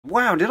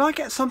Wow, did I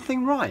get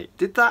something right?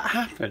 Did that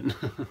happen?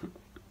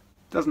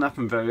 Doesn't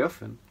happen very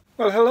often.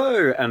 Well,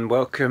 hello and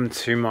welcome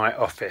to my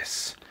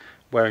office.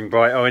 Wearing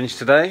bright orange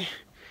today.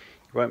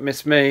 You won't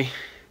miss me.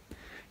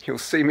 You'll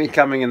see me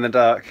coming in the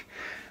dark.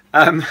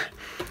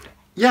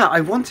 Yeah,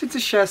 I wanted to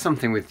share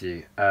something with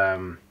you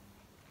to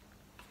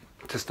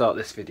start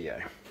this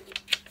video.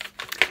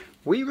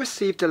 We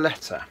received a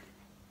letter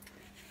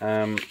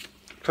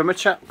from a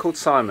chap called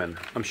Simon.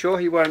 I'm sure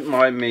he won't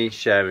mind me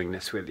sharing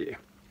this with you.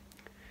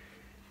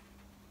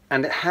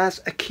 And it has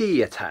a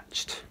key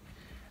attached.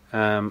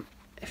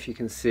 If you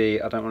can see,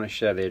 I don't want to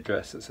share the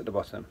address that's at the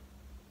bottom.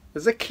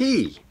 There's a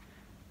key.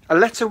 A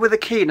letter with a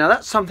key. Now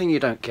that's something you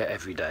don't get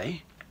every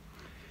day.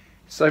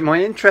 So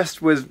my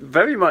interest was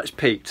very much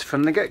piqued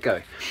from the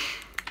get-go.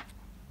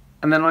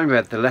 And then I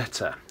read the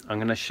letter. I'm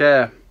going to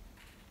share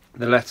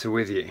the letter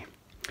with you.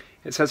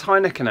 It says, "Hi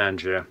Nick and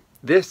Andrea,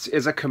 this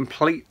is a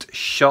complete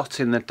shot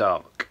in the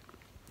dark.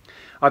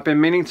 I've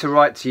been meaning to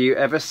write to you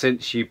ever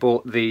since you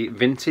bought the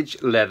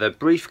vintage leather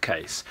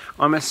briefcase.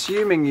 I'm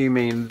assuming you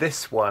mean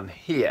this one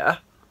here.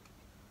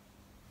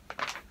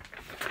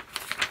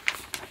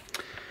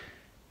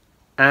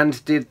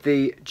 And did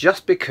the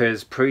Just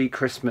Because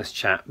pre-Christmas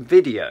chat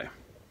video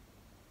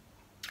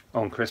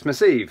on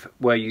Christmas Eve,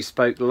 where you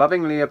spoke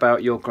lovingly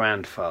about your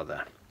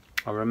grandfather.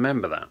 I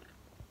remember that.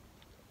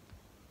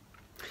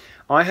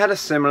 I had a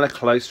similar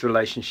close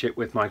relationship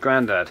with my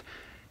granddad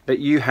that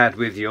you had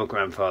with your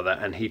grandfather,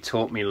 and he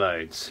taught me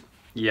loads.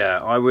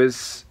 Yeah,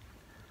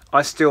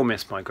 I still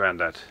miss my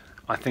granddad.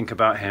 I think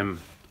about him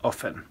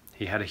often.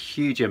 He had a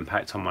huge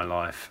impact on my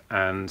life,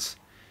 and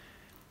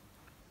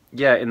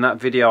yeah, in that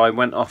video I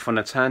went off on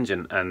a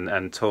tangent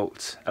and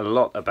talked a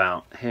lot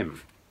about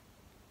him.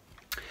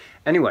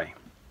 Anyway,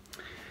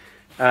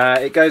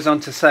 it goes on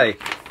to say,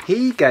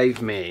 he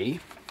gave me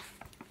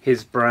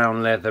his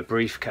brown leather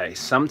briefcase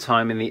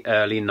sometime in the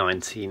early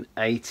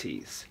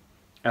 1980s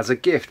as a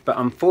gift, but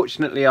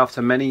unfortunately after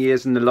many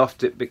years in the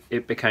loft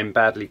it became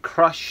badly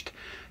crushed,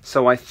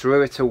 so I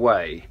threw it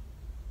away.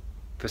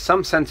 For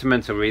some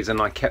sentimental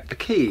reason I kept the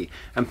key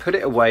and put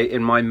it away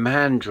in my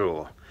man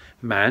drawer.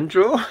 Man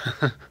drawer?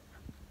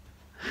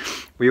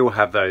 We all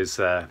have those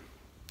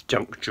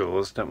junk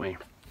drawers, don't we?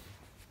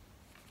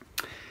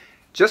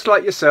 Just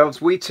like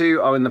yourselves, we too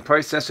are in the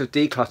process of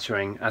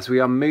decluttering as we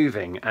are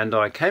moving, and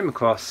I came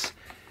across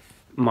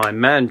my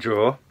man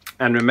drawer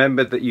and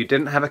remembered that you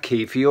didn't have a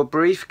key for your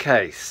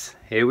briefcase.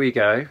 Here we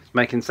go, it's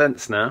making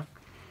sense now.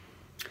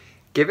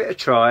 Give it a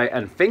try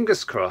and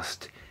fingers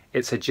crossed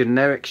it's a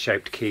generic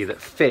shaped key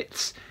that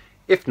fits.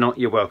 If not,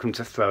 you're welcome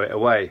to throw it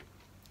away.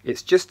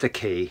 It's just a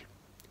key,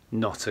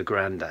 not a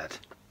granddad."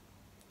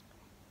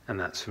 And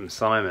that's from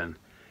Simon.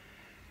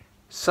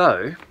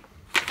 So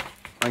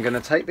I'm going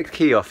to take the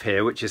key off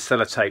here, which is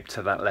sellotaped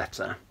to that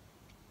letter,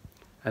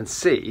 and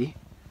see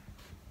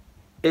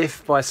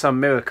if by some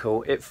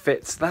miracle it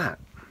fits that.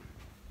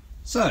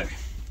 So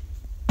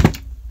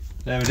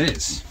there it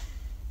is.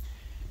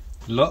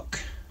 Lock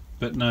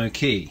but no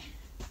key.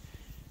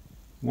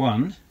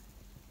 One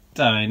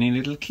tiny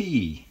little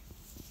key.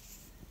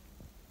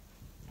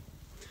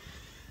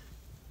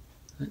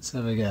 Let's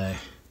have a go.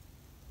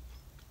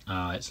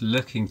 Ah, it's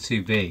looking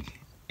too big.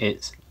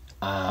 It's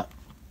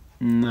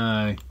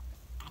no.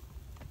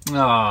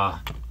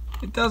 Ah,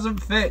 it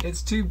doesn't fit,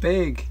 it's too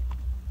big.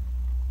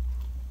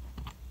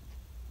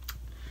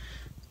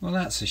 Well,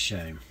 that's a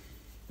shame.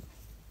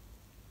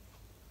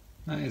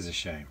 That is a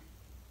shame.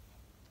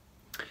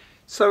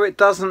 So it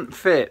doesn't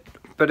fit,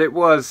 but it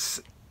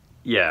was,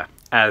 yeah,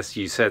 as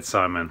you said,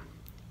 Simon,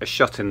 a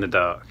shot in the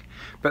dark.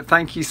 But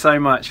thank you so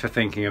much for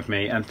thinking of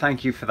me, and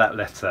thank you for that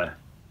letter.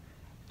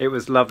 It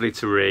was lovely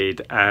to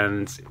read,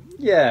 and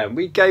yeah,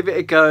 we gave it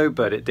a go,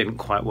 but it didn't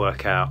quite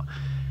work out.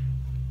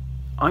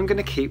 I'm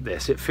going to keep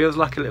this. It feels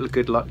like a little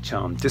good luck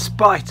charm,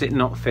 despite it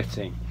not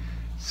fitting.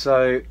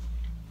 So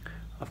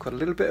I've got a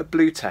little bit of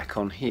blue tack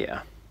on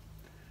here.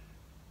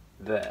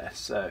 There,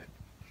 so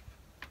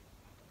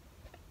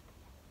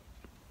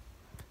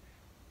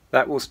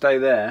that will stay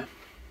there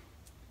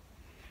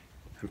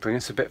and bring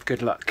us a bit of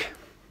good luck.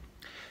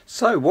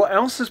 So what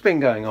else has been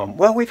going on?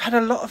 Well, we've had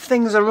a lot of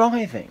things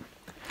arriving.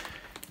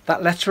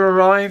 That letter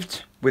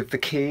arrived with the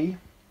key.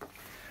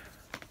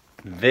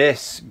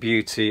 This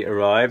beauty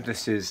arrived.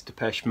 This is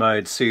Depeche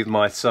Mode, Soothe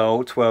My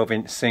Soul,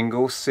 12-inch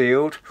single,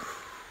 sealed.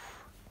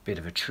 Bit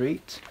of a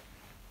treat.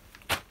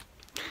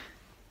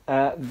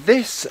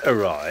 This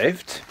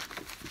arrived.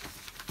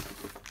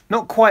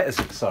 Not quite as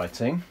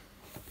exciting.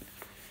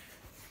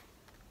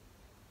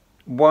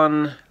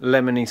 One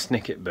Lemony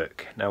Snicket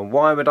book. Now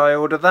why would I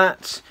order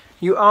that,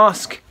 you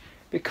ask?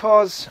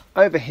 Because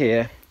over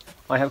here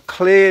I have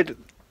cleared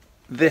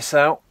this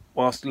out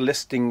whilst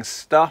listing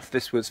stuff.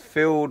 This was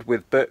filled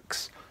with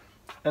books,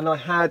 and I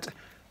had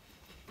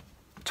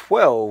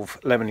 12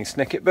 Lemony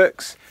Snicket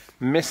books,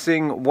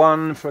 missing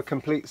one for a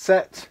complete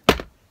set.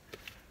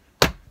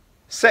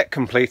 Set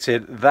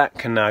completed, that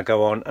can now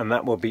go on, and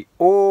that will be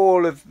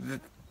all of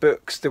the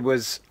books. There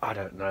was, I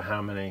don't know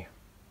how many,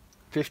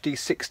 50,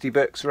 60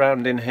 books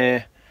around in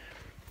here,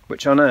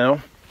 which are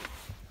now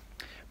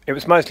It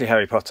was mostly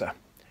Harry Potter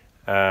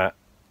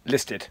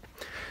listed.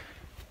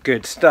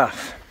 Good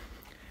stuff.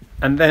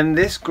 And then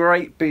this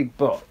great big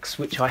box,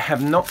 which I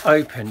have not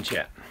opened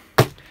yet.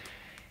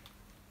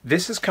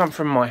 This has come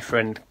from my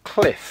friend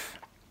Cliff.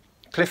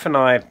 Cliff and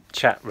I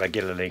chat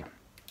regularly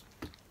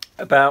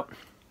about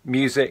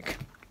music.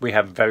 We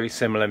have very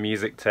similar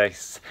music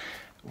tastes.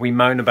 We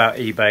moan about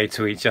eBay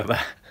to each other.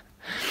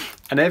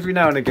 And every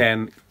now and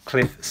again,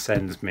 Cliff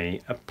sends me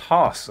a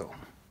parcel.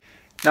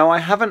 Now, I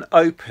haven't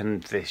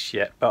opened this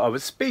yet, but I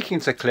was speaking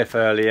to Cliff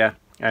earlier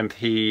and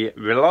he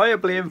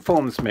reliably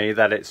informs me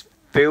that it's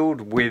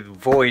filled with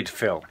void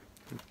fill,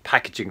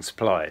 packaging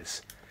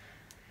supplies.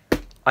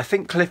 I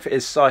think Cliff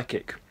is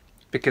psychic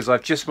because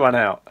I've just run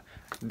out.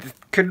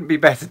 Couldn't be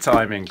better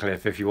timing,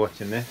 Cliff, if you're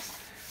watching this.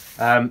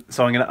 So I'm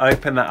going to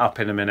open that up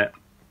in a minute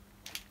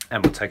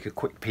and we'll take a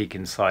quick peek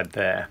inside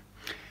there.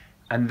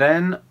 And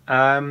then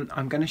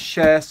I'm going to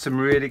share some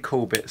really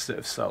cool bits that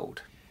have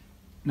sold.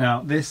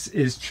 Now, this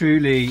is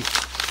truly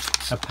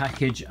a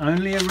package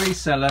only a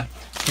reseller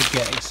could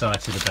get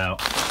excited about.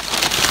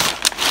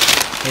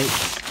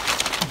 It's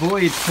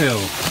void fill,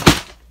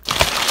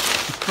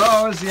 as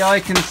far as the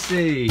eye can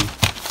see.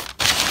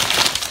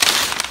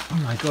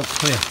 Oh my God,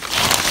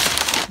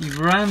 Cliff, you've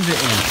rammed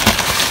it in.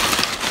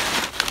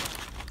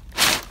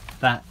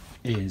 That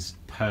is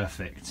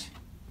perfect,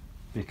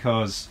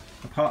 because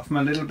apart from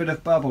a little bit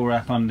of bubble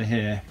wrap under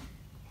here,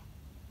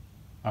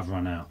 I've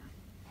run out.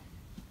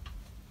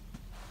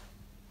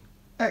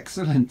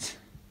 Excellent.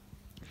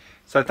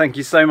 So thank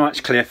you so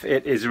much, Cliff.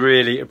 It is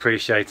really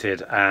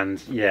appreciated,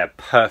 and yeah,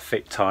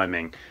 perfect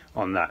timing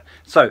on that.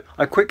 So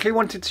I quickly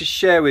wanted to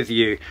share with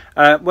you,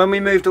 when we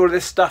moved all of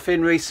this stuff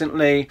in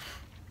recently,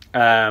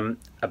 a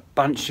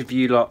bunch of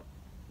you lot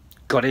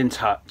got in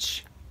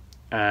touch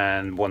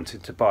and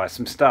wanted to buy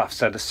some stuff.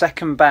 So the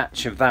second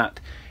batch of that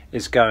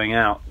is going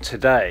out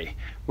today,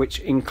 which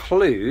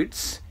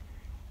includes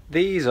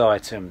these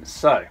items.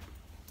 So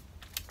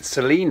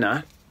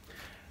Selena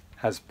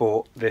has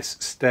bought this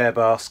stair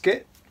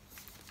basket.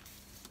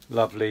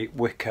 Lovely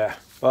wicker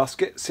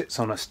basket, sits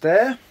on a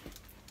stair.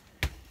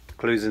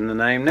 Clues in the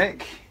name,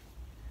 Nick.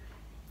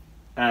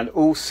 And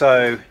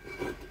also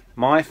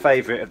my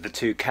favourite of the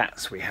two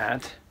cats we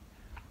had,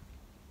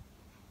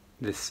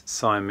 this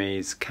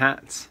Siamese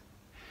cat.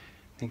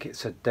 I think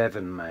it's a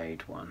Devon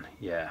made one.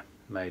 Yeah,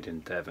 made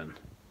in Devon.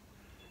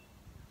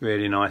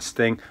 Really nice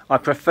thing. I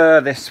prefer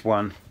this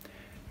one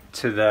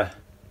to the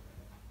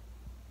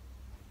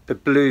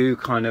blue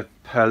kind of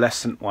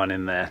pearlescent one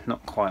in there.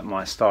 Not quite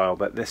my style,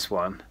 but this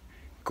one.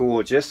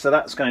 Gorgeous. So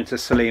that's going to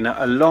Selena,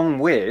 along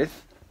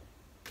with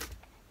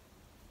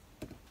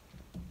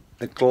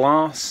the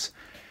glass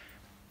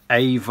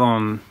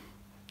Avon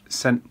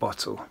scent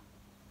bottle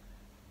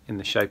in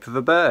the shape of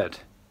a bird.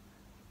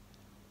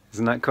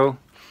 Isn't that cool?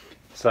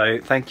 So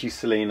thank you,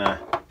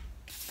 Selena,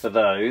 for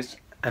those.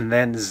 And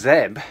then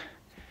Zeb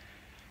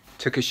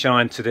took a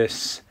shine to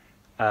this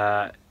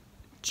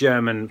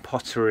German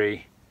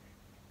pottery,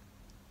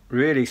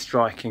 really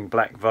striking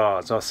black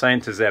vase. I was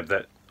saying to Zeb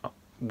that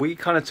we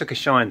kind of took a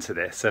shine to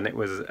this, and it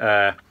was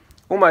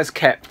almost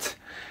kept,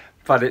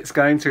 but it's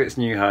going to its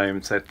new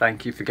home. So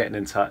thank you for getting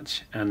in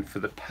touch and for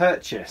the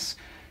purchase.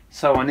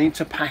 So I need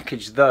to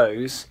package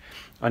those.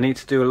 I need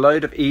to do a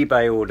load of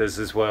eBay orders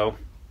as well.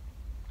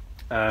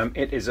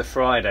 It is a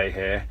Friday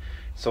here,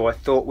 so I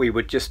thought we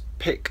would just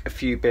pick a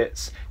few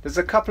bits. There's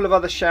a couple of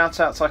other shout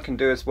outs I can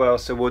do as well,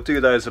 so we'll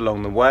do those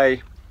along the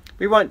way.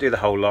 We won't do the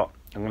whole lot.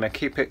 I'm going to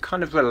keep it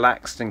kind of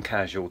relaxed and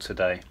casual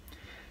today.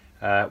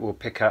 We'll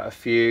pick out a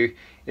few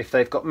if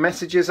they've got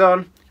messages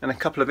on and a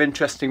couple of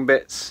interesting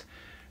bits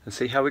and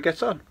see how we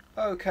get on.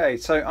 Okay,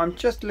 so I'm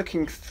just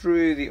looking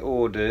through the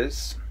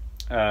orders.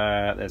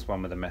 There's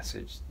one with a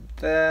message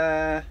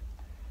there.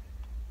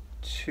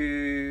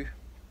 2,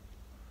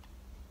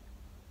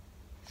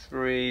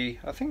 3,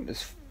 I think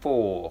there's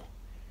 4.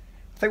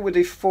 I think we'll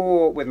do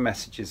 4 with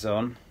messages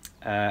on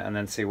and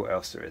then see what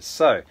else there is.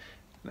 So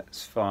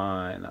let's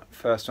find that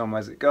first one.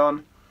 Where's it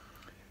gone?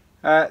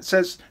 It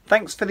says,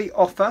 thanks for the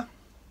offer.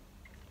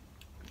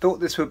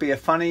 Thought this would be a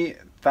funny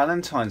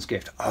Valentine's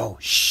gift. Oh,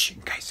 shh,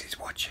 in case he's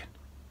watching.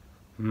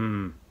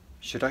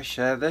 Should I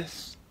share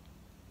this?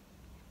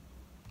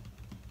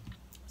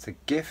 It's a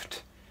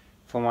gift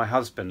for my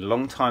husband,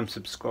 long-time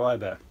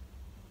subscriber.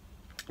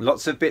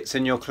 Lots of bits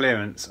in your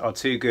clearance are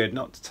too good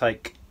not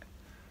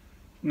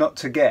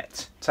to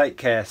get. Take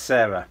care,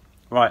 Sarah.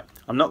 Right,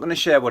 I'm not going to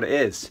share what it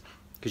is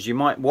because you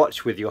might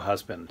watch with your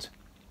husband.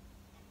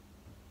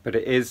 But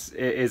it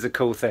is a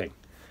cool thing.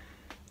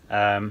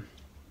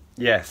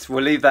 Yes,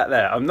 we'll leave that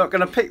there. I'm not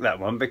going to pick that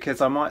one because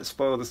I might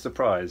spoil the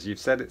surprise. You've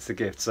said it's a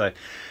gift. So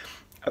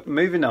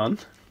moving on.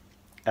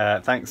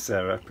 Thanks,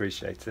 Sarah.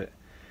 Appreciate it.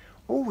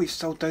 Oh, we've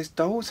sold those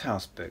Doll's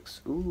House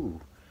books. Ooh.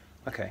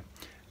 Okay.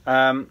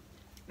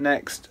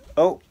 Next.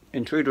 Oh,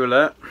 intruder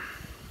alert.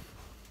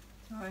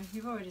 Oh,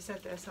 you've already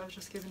said this. I was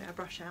just giving it a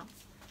brush out.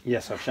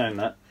 Yes, I've shown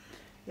that.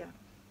 Yeah.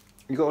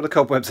 You got all the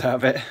cobwebs out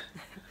of it?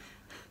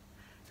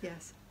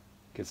 Yes.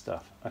 Good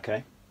stuff.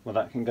 Okay. Well,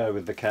 that can go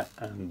with the cat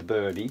and the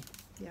birdie.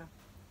 Yeah.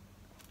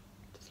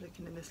 Just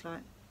looking in this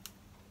light.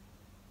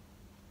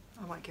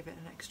 I might give it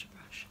an extra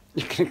brush.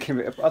 You can give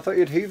it. I thought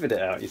you'd hoovered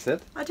it out. You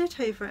said. I did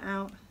hoover it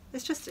out.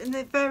 It's just in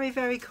the very,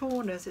 very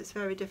corners. It's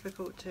very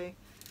difficult to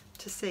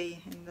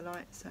see in the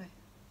light. So.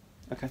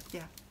 Okay.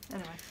 Yeah.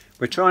 Anyway.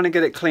 We're trying to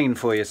get it clean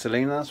for you,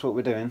 Selena. That's what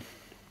we're doing.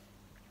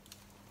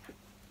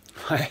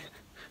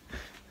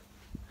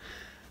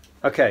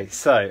 Okay,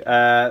 so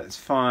let's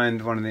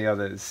find one of the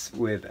others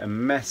with a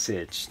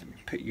message. Let me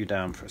put you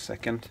down for a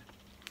second.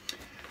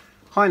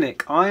 Hi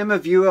Nick, I am a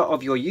viewer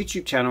of your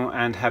YouTube channel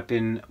and have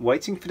been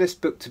waiting for this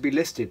book to be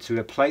listed to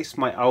replace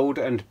my old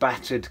and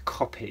battered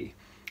copy.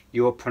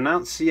 Your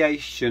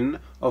pronunciation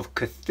of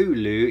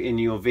Cthulhu in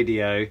your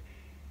video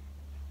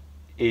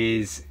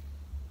is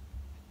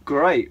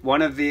great.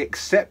 One of the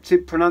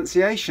accepted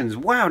pronunciations.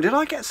 Wow, did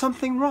I get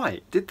something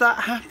right? Did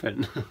that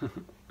happen?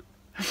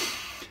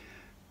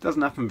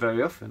 Doesn't happen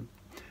very often.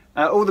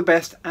 All the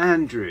best,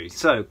 Andrew.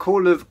 So,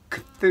 Call of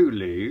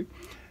Cthulhu,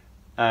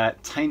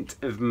 Taint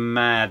of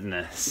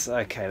Madness.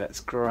 Okay,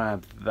 let's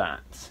grab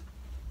that.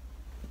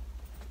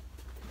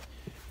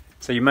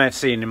 So you may have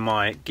seen in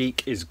my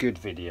Geek is Good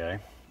video,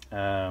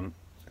 I've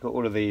got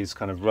all of these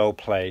kind of role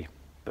play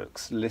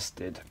books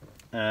listed,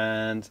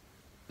 and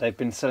they've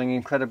been selling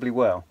incredibly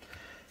well.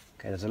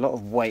 Okay, there's a lot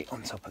of weight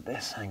on top of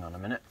this. Hang on a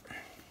minute.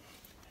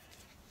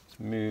 Let's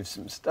move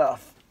some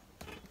stuff.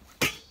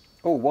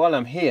 Oh, while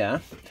I'm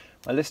here,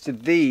 I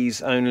listed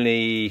these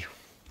only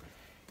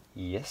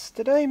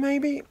yesterday,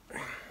 maybe?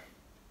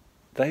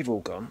 They've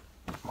all gone.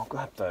 I'll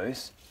grab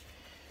those.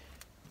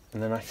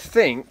 And then I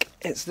think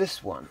it's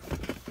this one.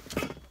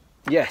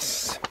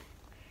 Yes.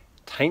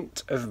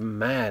 Taint of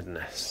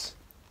Madness.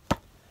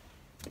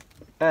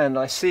 And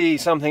I see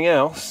something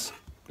else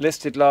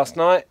listed last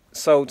night,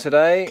 sold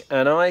today,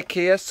 an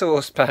IKEA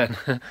saucepan.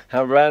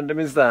 How random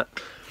is that?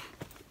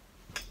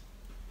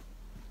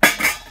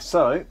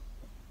 So,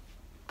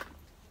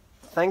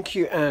 thank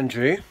you,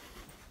 Andrew.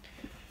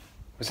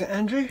 Was it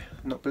Andrew?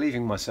 I'm not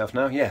believing myself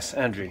now. Yes,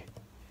 Andrew.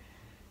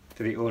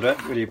 For the order,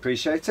 really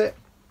appreciate it.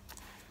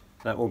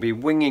 That will be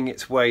winging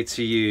its way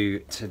to you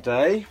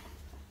today.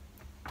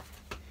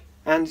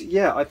 And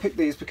yeah, I picked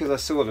these because I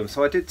saw them.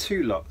 So I did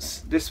two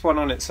lots. This one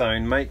on its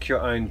own, make your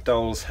own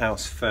doll's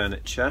house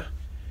furniture.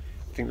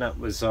 I think that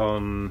was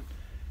on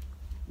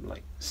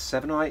like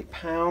 £7 or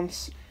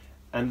 £8.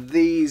 And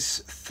these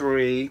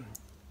three,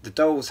 the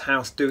doll's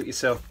house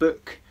do-it-yourself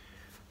book,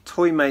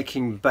 toy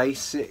making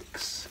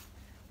basics,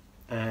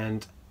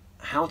 and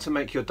how to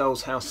make your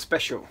doll's house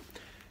special.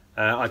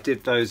 I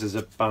did those as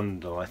a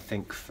bundle, I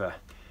think for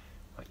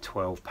like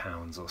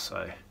 £12 or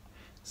so.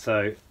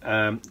 So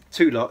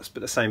two lots,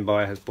 but the same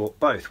buyer has bought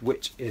both,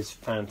 which is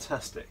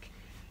fantastic.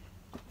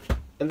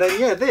 And then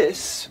yeah,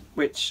 this,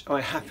 which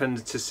I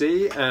happened to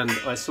see, and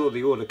I saw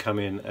the order come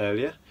in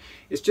earlier.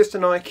 It's just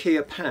an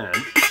IKEA pan,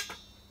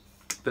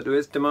 but there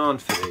is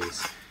demand for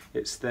these.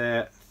 It's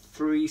their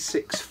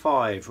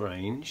 365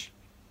 range.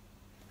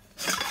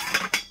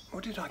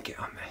 What did I get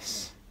on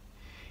this?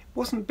 It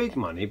wasn't big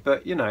money,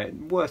 but you know,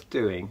 worth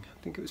doing. I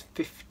think it was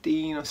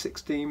 15 or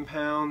 16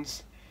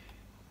 pounds.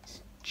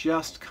 It's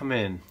just come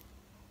in.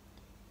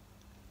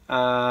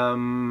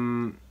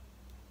 Yeah,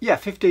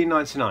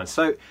 15.99.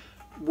 So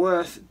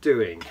worth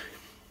doing.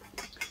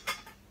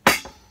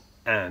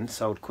 And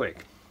sold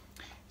quick.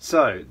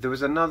 So there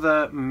was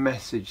another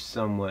message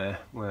somewhere.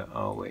 Where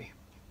are we?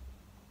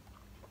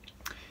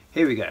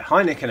 Here we go.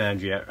 Hi Nick and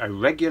Andrea, a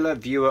regular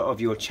viewer of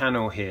your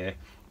channel here.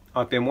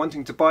 I've been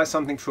wanting to buy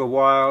something for a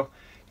while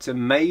to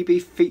maybe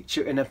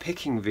feature in a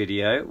picking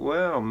video.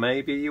 Well,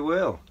 maybe you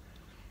will.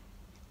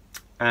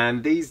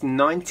 And these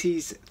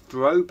 90s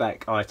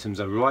throwback items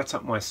are right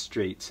up my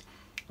street.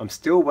 I'm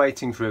still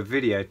waiting for a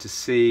video to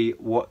see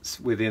what's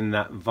within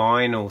that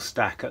vinyl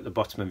stack at the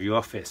bottom of your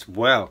office.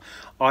 Well,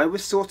 I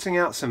was sorting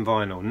out some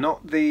vinyl,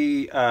 not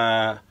the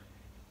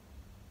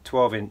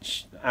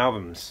 12-inch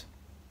albums,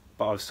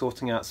 but I was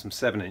sorting out some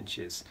 7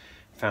 inches.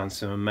 Found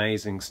some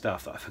amazing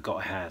stuff that I forgot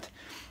I had.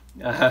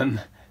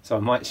 So I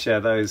might share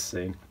those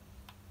soon.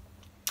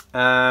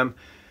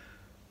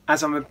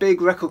 As I'm a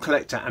big record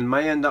collector and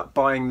may end up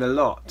buying the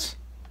lot.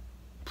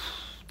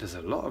 There's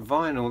a lot of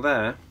vinyl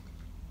there.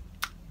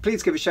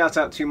 Please give a shout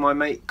out to my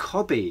mate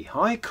Cobby.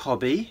 Hi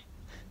Cobby.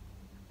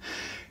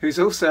 Who's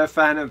also a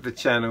fan of the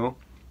channel.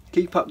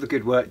 Keep up the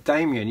good work.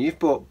 Damien, you've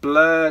bought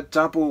Blur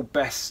Double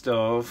Best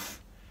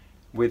Of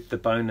with the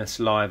bonus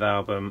live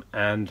album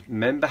and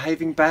Men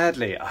Behaving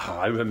Badly. Oh,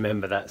 I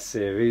remember that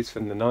series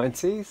from the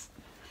 90s.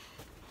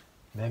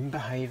 Men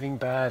Behaving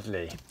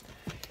Badly.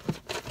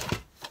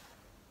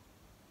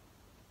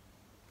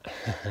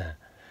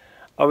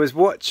 I was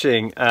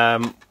watching,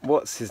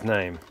 what's his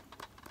name?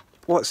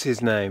 What's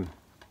his name?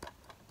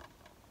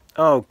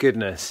 Oh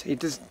goodness, he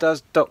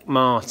does Doc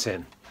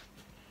Martin.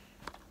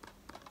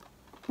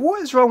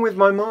 What is wrong with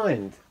my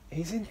mind?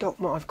 He's in Doc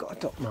Martin. I've got a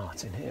Doc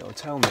Martin here. It'll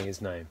tell me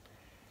his name.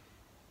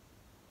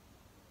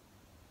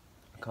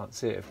 I can't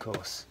see it, of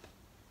course.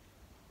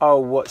 Oh,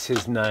 what's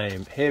his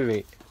name?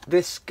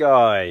 This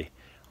guy.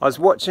 I was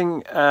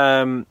watching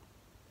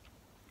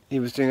he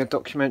was doing a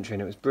documentary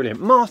and it was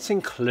brilliant.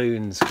 Martin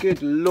Clunes,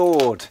 good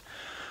lord,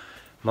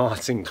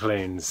 Martin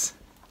Clunes.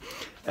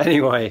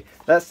 Anyway,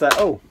 that's that.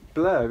 Oh,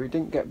 blur, we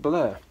didn't get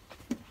blur.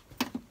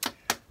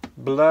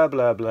 Blur,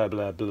 blur, blur,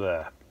 blur,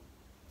 blur.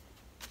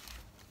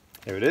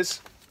 Here it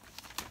is.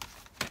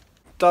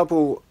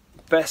 Double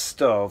best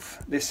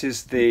of. This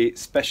is the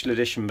special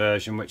edition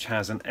version, which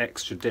has an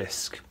extra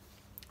disc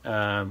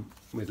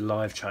with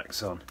live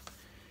tracks on.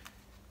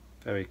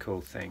 Very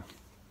cool thing.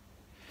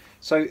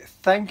 So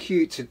thank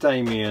you to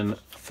Damien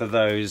for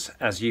those,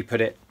 as you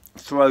put it,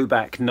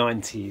 throwback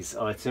 90s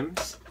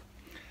items.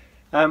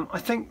 I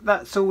think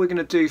that's all we're going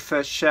to do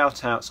for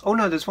shout outs. Oh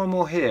no, there's one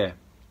more here.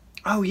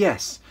 Oh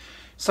yes.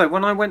 So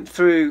when I went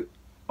through,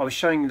 I was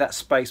showing you that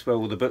space where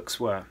all the books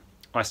were.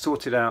 I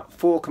sorted out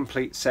 4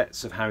 complete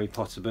sets of Harry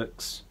Potter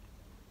books,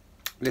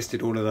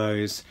 listed all of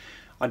those.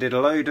 I did a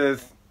load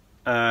of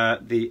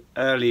the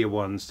earlier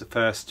ones, the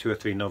first 2 or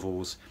 3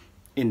 novels,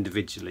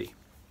 individually.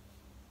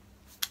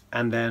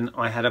 And then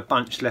I had a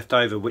bunch left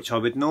over which I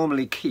would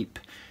normally keep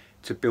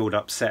to build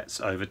up sets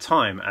over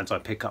time as I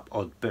pick up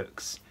odd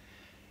books.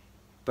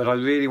 But I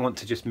really want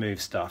to just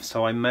move stuff,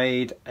 so I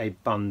made a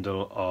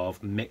bundle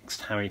of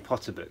mixed Harry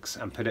Potter books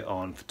and put it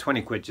on for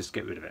 20 quid, just to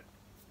get rid of it.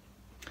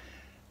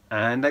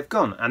 And they've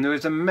gone, and there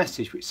is a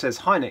message which says,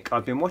 "Hi Nick,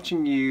 I've been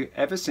watching you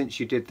ever since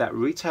you did that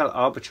retail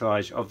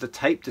arbitrage of the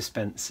tape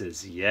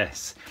dispensers."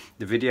 Yes,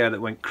 the video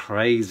that went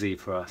crazy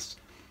for us.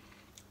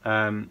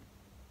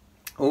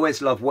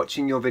 Always love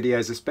watching your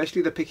videos,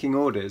 especially the picking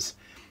orders.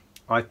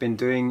 I've been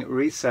doing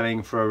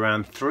reselling for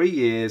around 3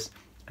 years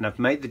and I've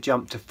made the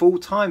jump to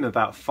full-time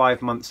about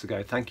 5 months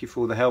ago. Thank you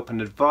for all the help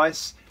and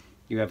advice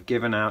you have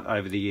given out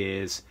over the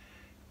years.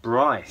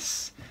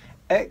 Bryce.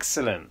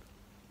 Excellent.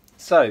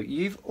 So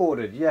you've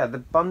ordered, yeah, the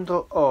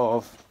bundle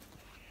of,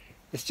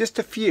 it's just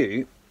a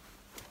few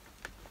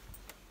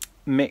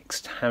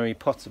mixed Harry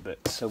Potter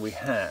books. So we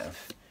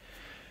have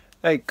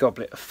a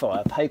Goblet of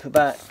Fire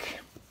paperback,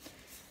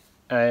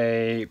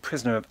 a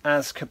Prisoner of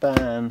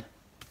Azkaban,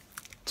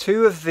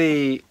 2 of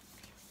the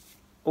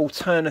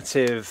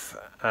alternative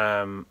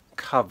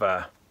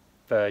cover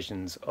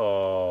versions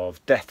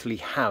of Deathly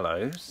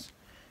Hallows,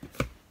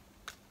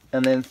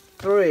 and then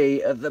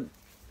 3 of the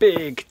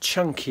big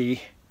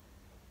chunky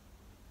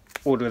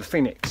Order of the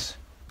Phoenix.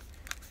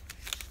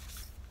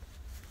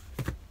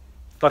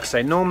 Like I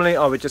say, normally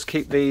I would just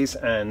keep these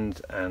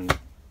and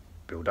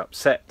build up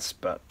sets,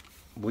 but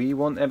we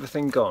want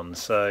everything gone,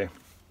 so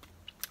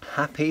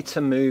happy to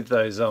move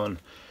those on.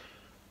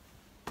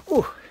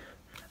 Ooh,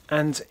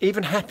 and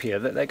even happier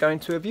that they're going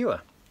to a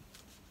viewer.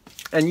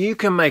 And you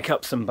can make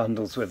up some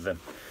bundles with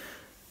them.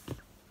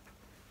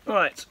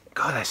 Right,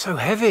 God, they're so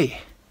heavy.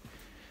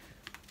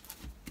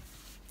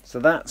 So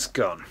that's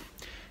gone.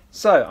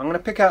 So I'm going to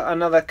pick out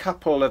another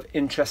couple of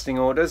interesting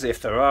orders,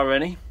 if there are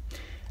any.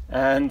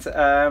 And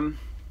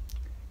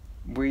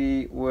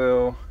we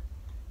will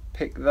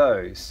pick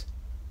those.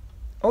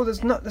 Oh,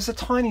 there's a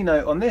tiny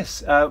note on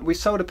this. We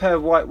sold a pair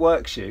of white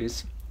work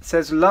shoes. It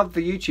says, "Love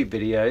the YouTube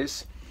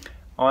videos.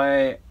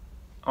 I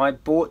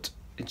bought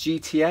a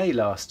GTA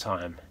last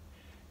time."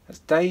 That's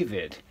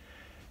David.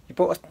 You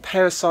bought a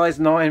pair of size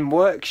 9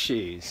 work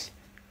shoes.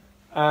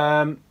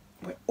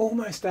 We're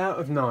almost out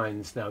of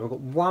 9s now. We've got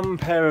 1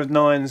 pair of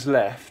 9s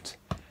left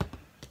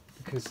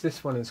because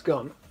this one is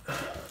gone.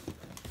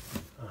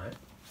 Alright.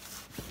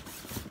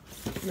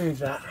 Move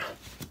that.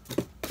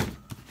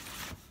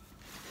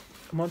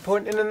 Am I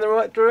pointing in the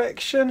right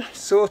direction?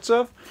 Sort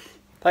of.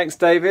 Thanks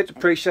David,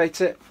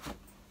 appreciate it.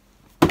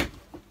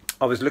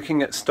 I was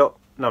looking at stock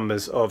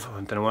numbers of,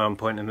 I don't know why I'm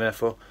pointing there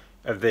for,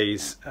 of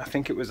these. I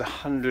think it was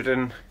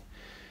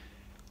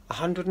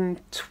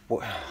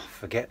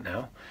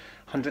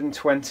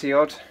 120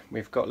 odd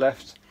we've got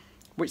left,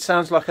 which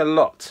sounds like a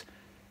lot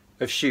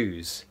of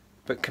shoes,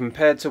 but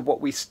compared to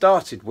what we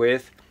started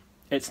with,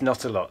 it's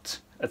not a lot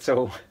at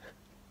all.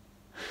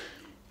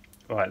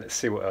 Right, let's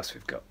see what else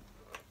we've got.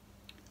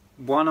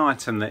 One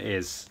item that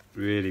is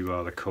really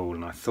rather cool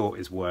and I thought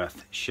is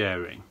worth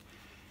sharing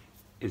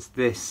is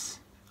this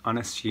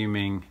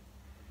unassuming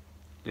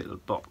little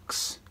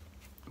box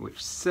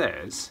which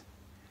says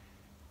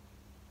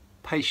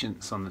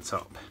Patience on the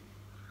top,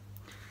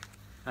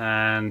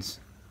 and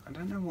I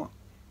don't know what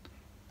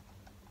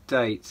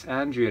date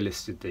Andrea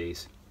listed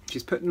these.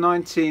 She's put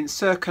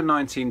circa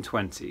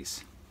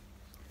 1920s,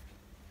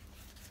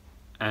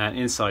 and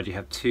inside you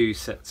have 2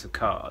 sets of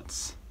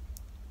cards.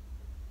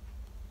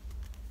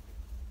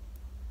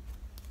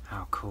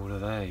 How cool are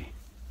they?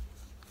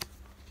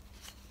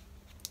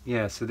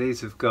 Yeah, so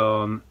these have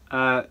gone,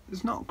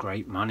 there's not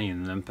great money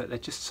in them, but they're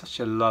just such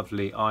a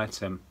lovely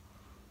item.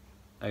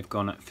 They've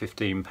gone at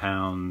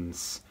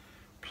 £15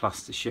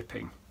 plus the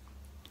shipping.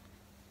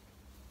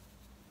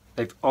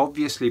 They've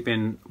obviously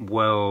been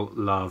well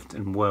loved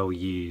and well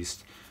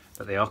used,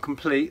 but they are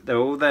complete, they're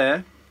all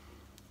there.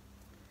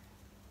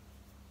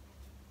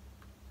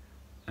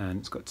 And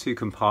it's got 2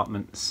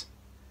 compartments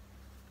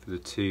for the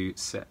 2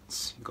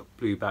 sets. You've got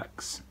blue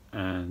backs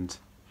and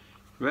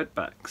red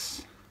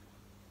backs.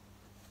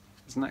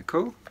 Isn't that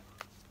cool?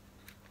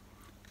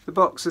 The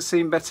box has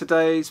seen better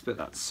days, but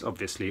that's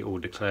obviously all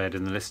declared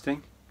in the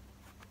listing.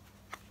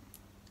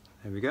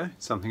 There we go,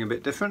 something a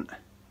bit different.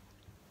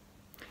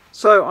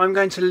 So I'm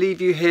going to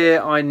leave you here.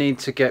 I need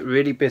to get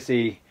really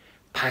busy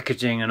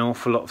packaging an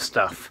awful lot of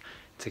stuff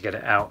to get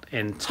it out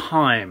in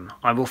time.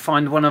 I will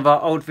find one of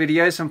our old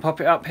videos and pop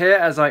it up here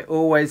as I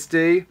always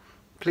do.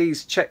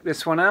 Please check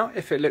this one out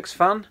if it looks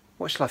fun.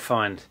 What shall I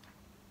find?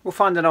 We'll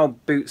find an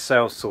old boot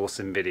sale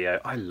sourcing video.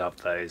 I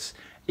love those.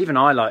 Even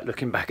I like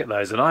looking back at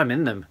those and I'm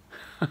in them.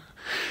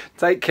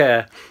 Take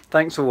care.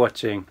 Thanks for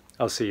watching.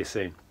 I'll see you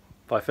soon.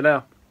 Bye for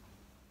now.